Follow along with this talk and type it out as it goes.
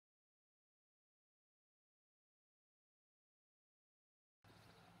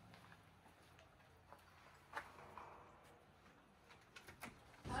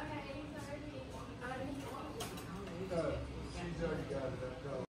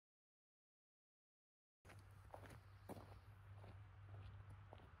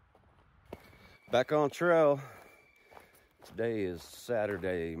Back on trail. Today is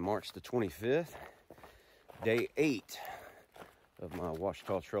Saturday, March the 25th, day 8 of my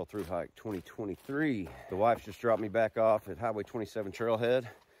Ouachita Trail Thru-Hike 2023. The wife just dropped me back off at Highway 27 Trailhead.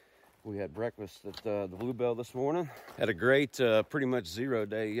 We had breakfast at the Bluebell this morning. Had a great, pretty much zero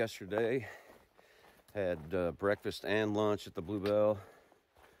day yesterday. Had breakfast and lunch at the Bluebell.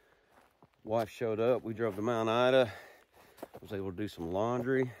 Wife showed up. We drove to Mount Ida. Was able to do some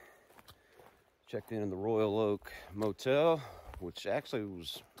laundry. Checked in the Royal Oak Motel, which actually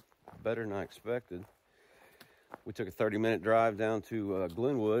was better than I expected. We took a 30-minute drive down to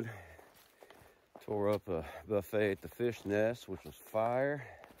Glenwood. Tore up a buffet at the Fish Nest, which was fire.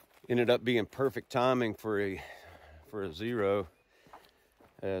 Ended up being perfect timing for a zero,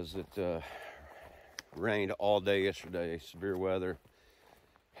 as it rained all day yesterday. Severe weather,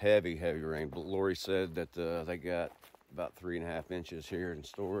 heavy rain. But Lori said that they got about 3.5 inches here in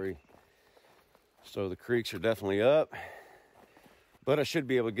Story. So the creeks are definitely up, but I should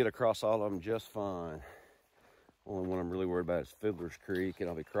be able to get across all of them just fine. Only one I'm really worried about is Fiddler's Creek, and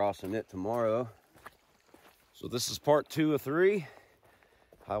I'll be crossing it tomorrow. So this is part 2 of 3,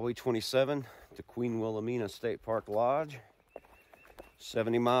 Highway 27 to Queen Wilhelmina State Park Lodge.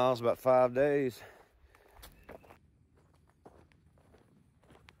 70 miles, about 5 days.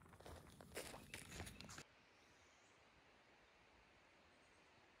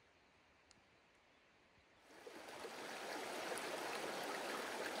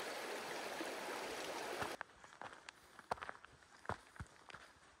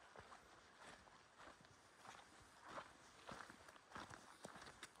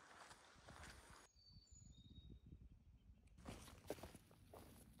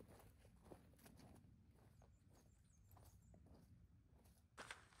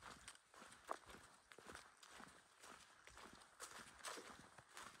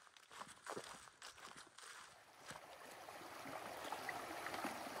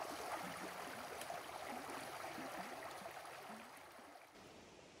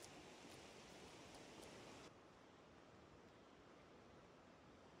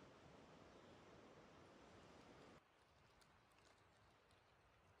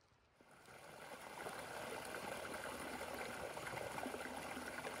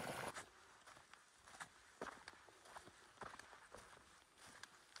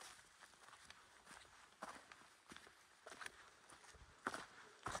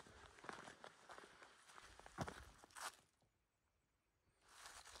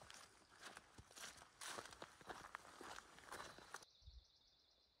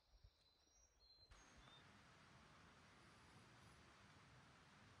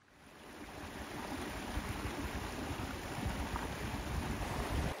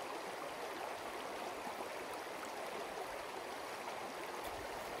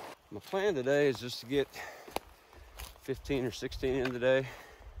 My plan today is just to get 15 or 16 in today.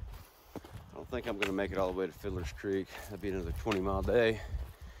 I don't think I'm going to make it all the way to Fiddler's Creek. That'd be another 20-mile day.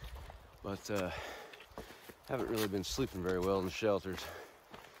 But haven't really been sleeping very well in the shelters.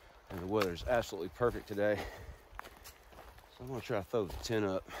 And the weather's absolutely perfect today. So I'm going to try to throw the tent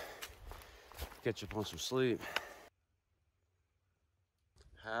up, catch up on some sleep.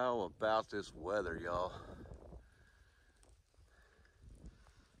 How about this weather, y'all?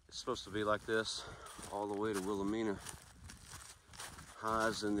 It's supposed to be like this all the way to Wilhelmina.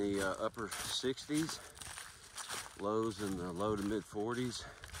 Highs in the upper 60s, lows in the low to mid 40s,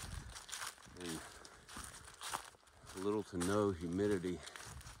 and little to no humidity.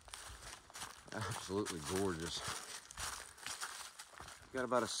 Absolutely gorgeous. Got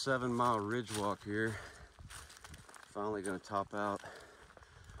about a 7-mile ridge walk here. Finally gonna top out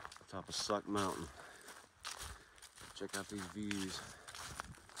top of Suck Mountain. Check out these views.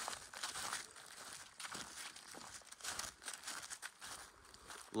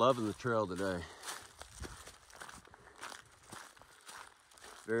 Loving the trail today.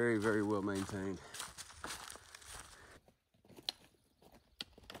 Very, very well maintained.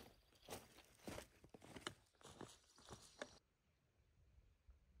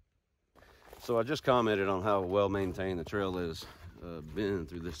 So I just commented on how well maintained the trail is, been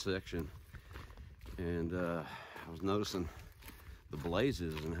through this section. And I was noticing the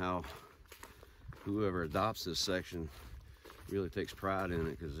blazes and how whoever adopts this section really takes pride in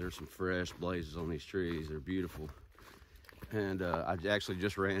it, because there's some fresh blazes on these trees. They're beautiful. And I actually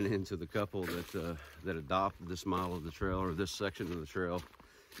just ran into the couple that adopted this mile of the trail, or this section of the trail.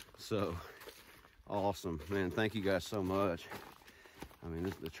 So awesome, man. Thank you guys so much. I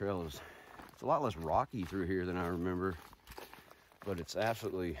mean, the trail is, it's a lot less rocky through here than I remember, but it's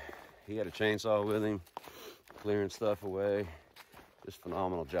absolutely, he had a chainsaw with him, clearing stuff away. Just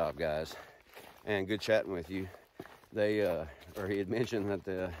phenomenal job, guys. and good chatting with you. They, or he had mentioned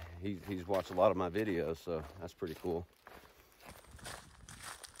that he's watched a lot of my videos, so that's pretty cool.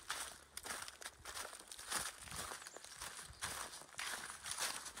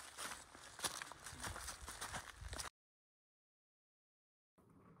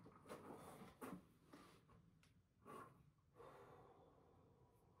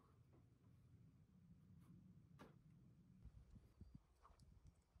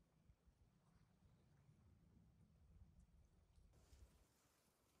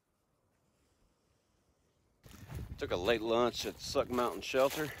 Took a late lunch at Suck Mountain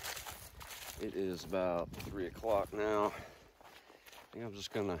Shelter. It is about 3 o'clock now. I think I'm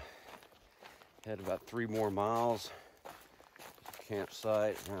just gonna head about 3 more miles to the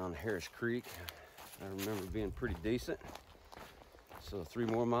campsite down Harris Creek. I remember being pretty decent. So 3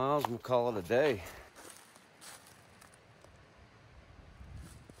 more miles and we'll call it a day.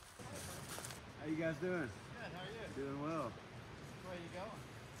 How you guys doing? Good, how are you? Doing well. Where are you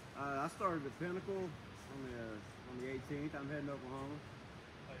going? I started at Pinnacle on the 18th. I'm heading to Oklahoma.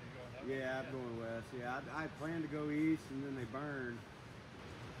 Oh, you're going up? Yeah, I'm going west. Yeah, I planned to go east and then they burned.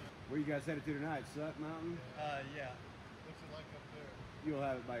 Where you guys headed to tonight? Suck Mountain? Yeah. What's it like up there? You'll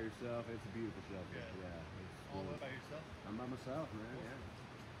have it by yourself. It's a beautiful shelter. Good. Yeah. It's All cool. by yourself? I'm by myself, man. Cool.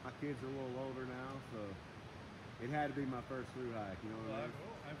 Yeah. My kids are a little older now, so it had to be my first through hike. You know what I mean?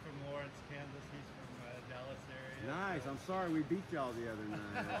 I'm from Lawrence, Kansas. He's from Dallas area. Nice. So. I'm sorry we beat y'all the other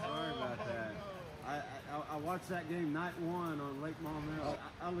night. Sorry about that. No. I watched that game night 1 on Lake Maumelle.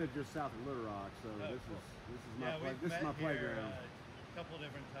 I live just south of Little Rock, so Oh, this cool. is my playground. A couple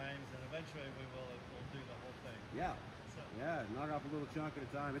different times, and eventually we'll do the whole thing. Yeah. So. Yeah, knock off a little chunk at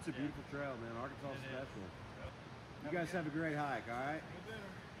a time. It's a beautiful trail, man. Arkansas is special. You guys have a great hike, all right? Good dinner.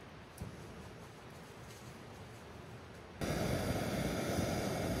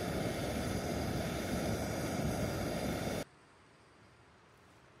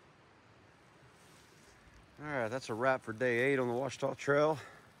 All right, that's a wrap for day 8 on the Ouachita Trail.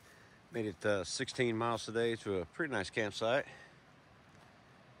 Made it 16 miles today to a pretty nice campsite.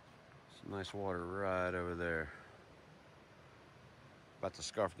 Some nice water right over there. About to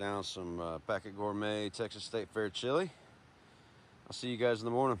scarf down some Packet Gourmet Texas State Fair chili. I'll see you guys in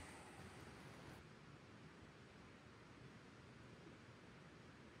the morning.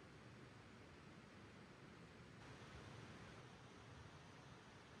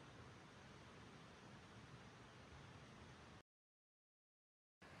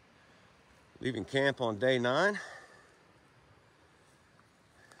 Leaving camp on day 9.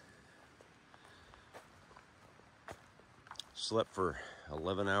 Slept for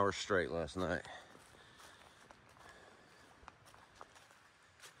 11 hours straight last night.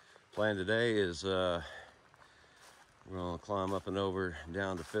 Plan today is we're gonna climb up and over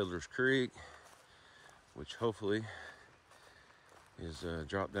down to Fiddler's Creek, which hopefully is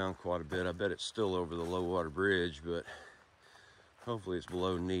dropped down quite a bit. I bet it's still over the low water bridge, but hopefully it's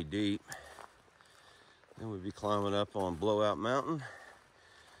below knee deep. Then we'll be climbing up on Blowout Mountain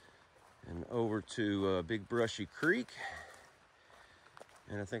and over to Big Brushy Creek.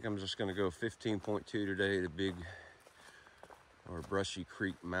 And I think I'm just gonna go 15.2 today to Brushy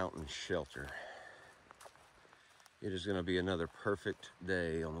Creek Mountain Shelter. It is gonna be another perfect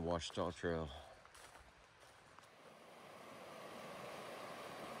day on the Ouachita Trail.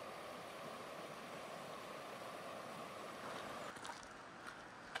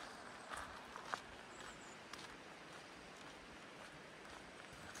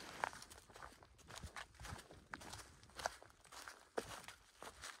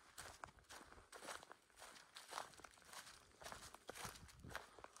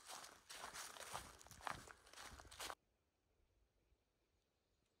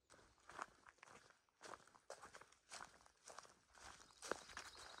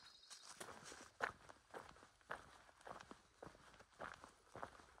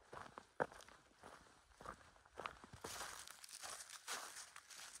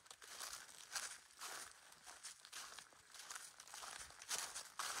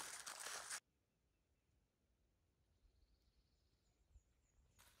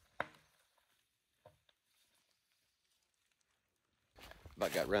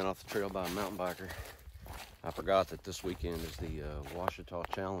 About got ran off the trail by a mountain biker. I forgot that this weekend is the Ouachita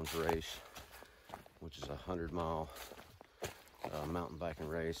Challenge race, which is a 100-mile mountain biking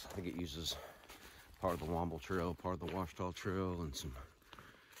race. I think it uses part of the Womble Trail, part of the Ouachita Trail, and some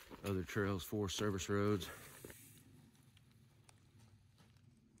other trails, 4 service roads.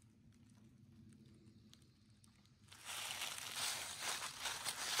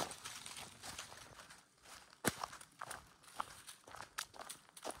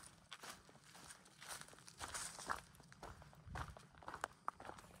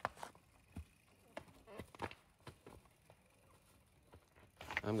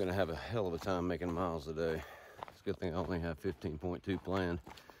 I'm gonna have a hell of a time making miles today. It's a good thing I only have 15.2 planned,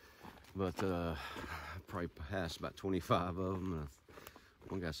 but I probably passed about 25 of them.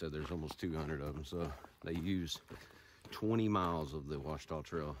 One guy said there's almost 200 of them, so they use 20 miles of the Ouachita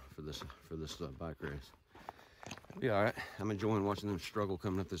Trail for this bike race. It'll be all right. I'm enjoying watching them struggle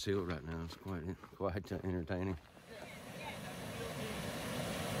coming up this hill right now. It's quite entertaining.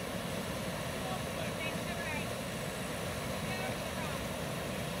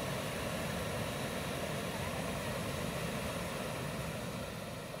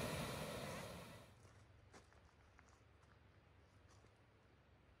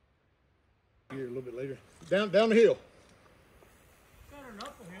 Here a little bit later. Down the hill. Better than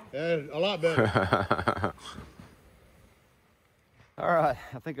up the hill. Yeah, a lot better. All right,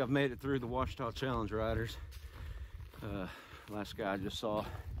 I think I've made it through the Ouachita Challenge riders. Last guy I just saw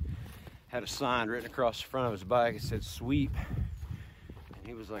had a sign written across the front of his bike. It said "Sweep," and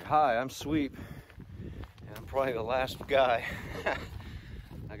he was like, "Hi, I'm Sweep, and I'm probably the last guy."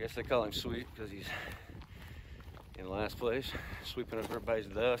 I guess they call him Sweep because he's in last place, sweeping up everybody's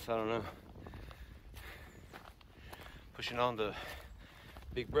dust. I don't know. Pushing on the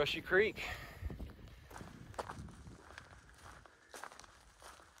Big Brushy Creek.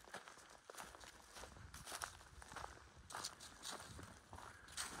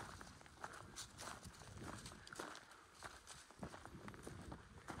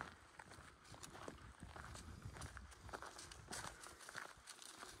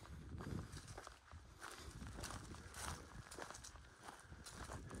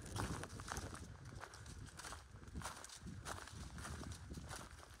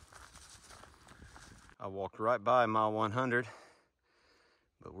 I walked right by mile 100,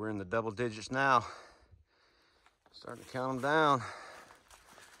 but we're in the double digits now. Starting to count them down.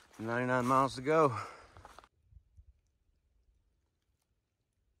 99 miles to go.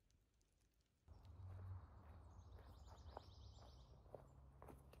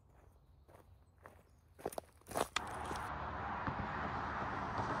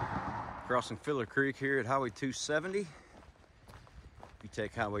 Crossing Filler Creek here at Highway 270. You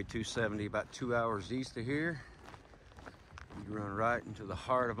take Highway 270 about 2 hours east of here. You run right into the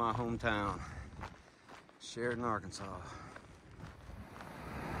heart of my hometown, Sheridan, Arkansas.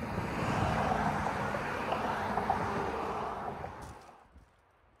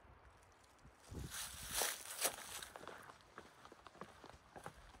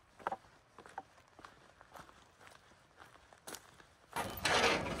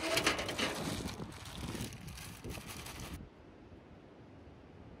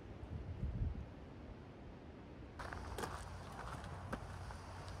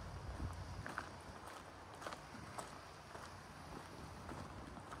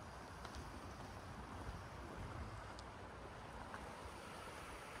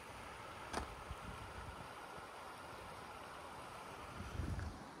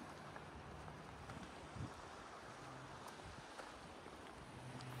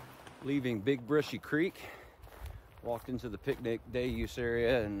 Leaving Big Brushy Creek, walked into the picnic day use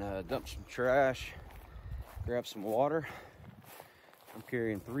area and dumped some trash, grabbed some water. I'm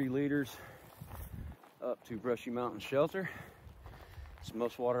carrying 3 liters up to Brushy Mountain Shelter. It's the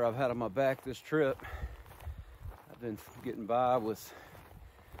most water I've had on my back this trip. I've been getting by with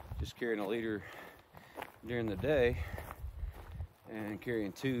just carrying a liter during the day and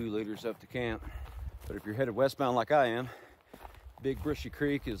carrying 2 liters up to camp. But if you're headed westbound like I am, Big Brushy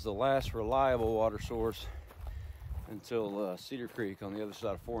Creek is the last reliable water source until Cedar Creek on the other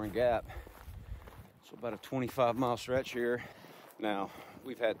side of Foreign Gap. So about a 25-mile stretch here. Now,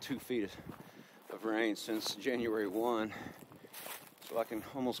 we've had 2 feet of rain since January 1, so I can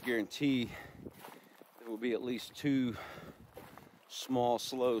almost guarantee there will be at least 2 small,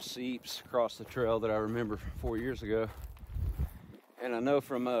 slow seeps across the trail that I remember 4 years ago. And I know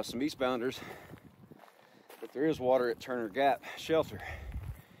from some eastbounders that there is water at Turner Gap Shelter,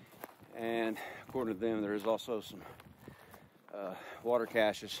 and according to them there is also some water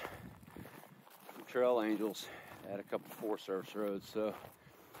caches from trail angels at a couple Forest Service roads, so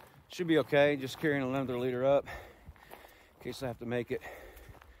should be okay. Just carrying another liter up in case I have to make it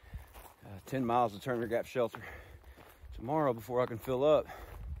 10 miles to Turner Gap Shelter tomorrow before I can fill up.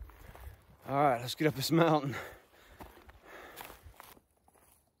 All right, let's get up this mountain.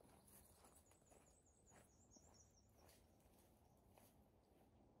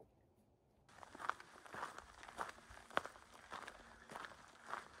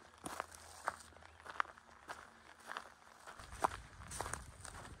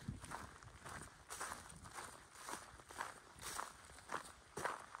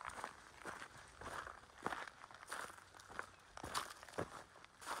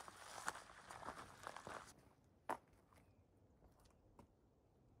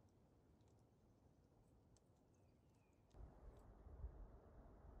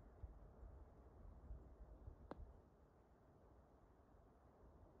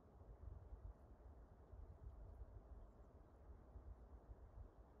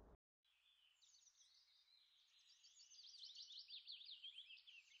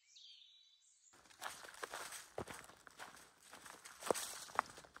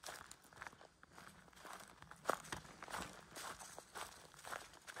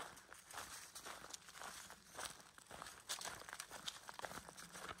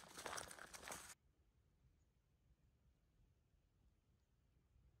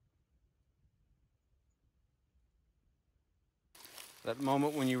 That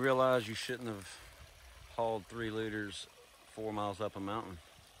moment when you realize you shouldn't have hauled 3 liters 4 miles up a mountain.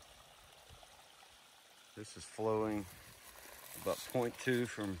 This is flowing about 0.2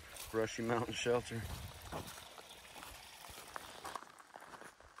 from Brushy Mountain Shelter.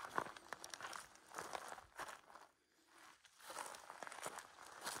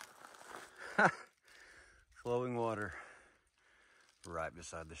 Flowing water right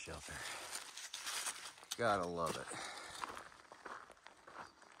beside the shelter. Gotta love it.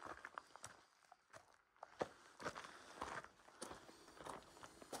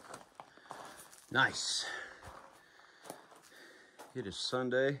 Nice. It is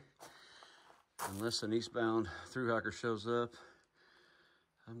Sunday. Unless an eastbound thru-hiker shows up,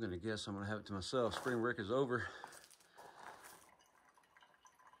 I'm gonna guess I'm gonna have it to myself. Spring break is over.